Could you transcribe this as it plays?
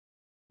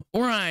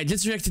Alright,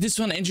 let's react to this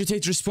one. Andrew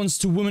Tate responds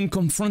to women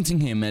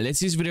confronting him. Let's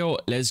see this video.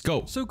 Let's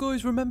go. So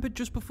guys, remember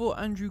just before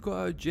Andrew got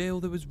out of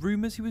jail, there was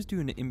rumours he was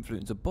doing an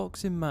influencer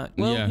boxing match.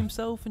 Well,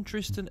 himself and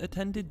Tristan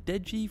attended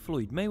Dead G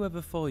Floyd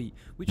Mayweather fight,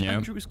 which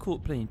Andrew was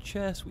caught playing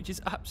chess, which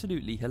is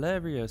absolutely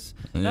hilarious.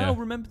 Now,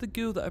 remember the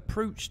girl that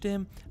approached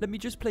him? Let me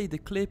just play the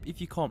clip if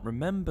you can't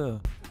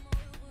remember.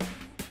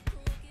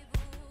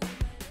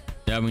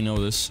 Yeah, we know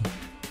this.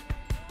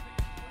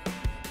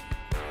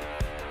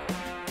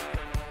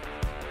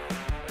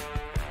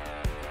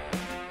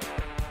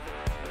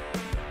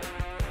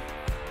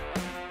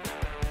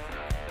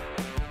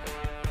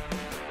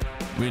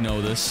 We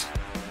know this.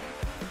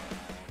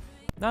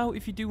 Now,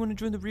 if you do want to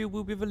join the real,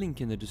 we'll have a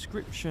link in the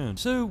description.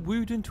 So,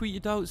 Wooden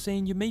tweeted out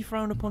saying, "You may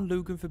frown upon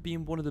Logan for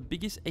being one of the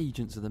biggest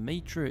agents of the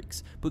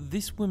Matrix, but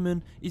this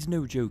woman is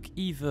no joke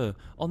either.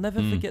 I'll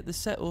never forget the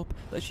setup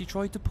that she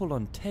tried to pull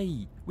on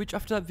Tate." Which,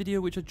 after that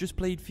video which I just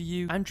played for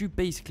you, Andrew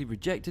basically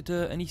rejected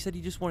her and he said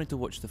he just wanted to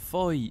watch the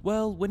fight.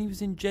 Well, when he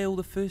was in jail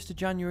the 1st of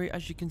January,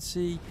 as you can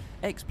see,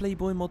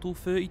 ex-Playboy model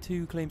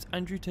 32 claims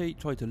Andrew Tate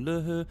tried to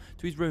lure her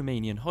to his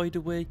Romanian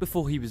hideaway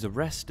before he was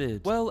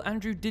arrested. Well,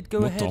 Andrew did go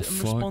ahead and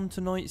respond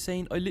tonight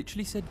saying, "I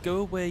literally said go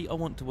away, I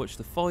want to watch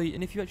the fight."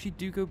 And if you actually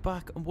do go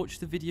back and watch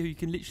the video, you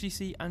can literally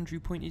see Andrew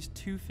point his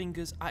 2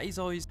 fingers at his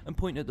eyes and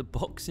point at the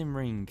boxing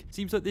ring.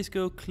 Seems like this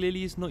girl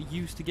clearly is not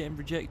used to getting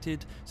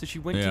rejected, so she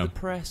went to the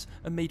press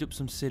and made up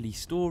some silly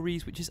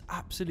stories, which is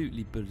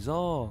absolutely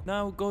bizarre.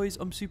 Now guys,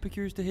 I'm super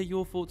curious to hear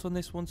your thoughts on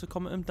this one, so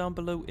comment them down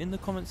below in the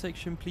comment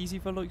section. Please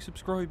leave a like,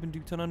 subscribe, and do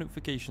turn our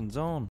notifications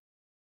on.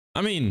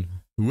 I mean,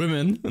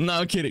 women?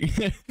 No, kidding.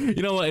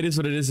 You know what? It is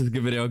what it is. It's a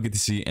good video. Good to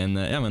see. And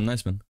yeah, man, nice, man.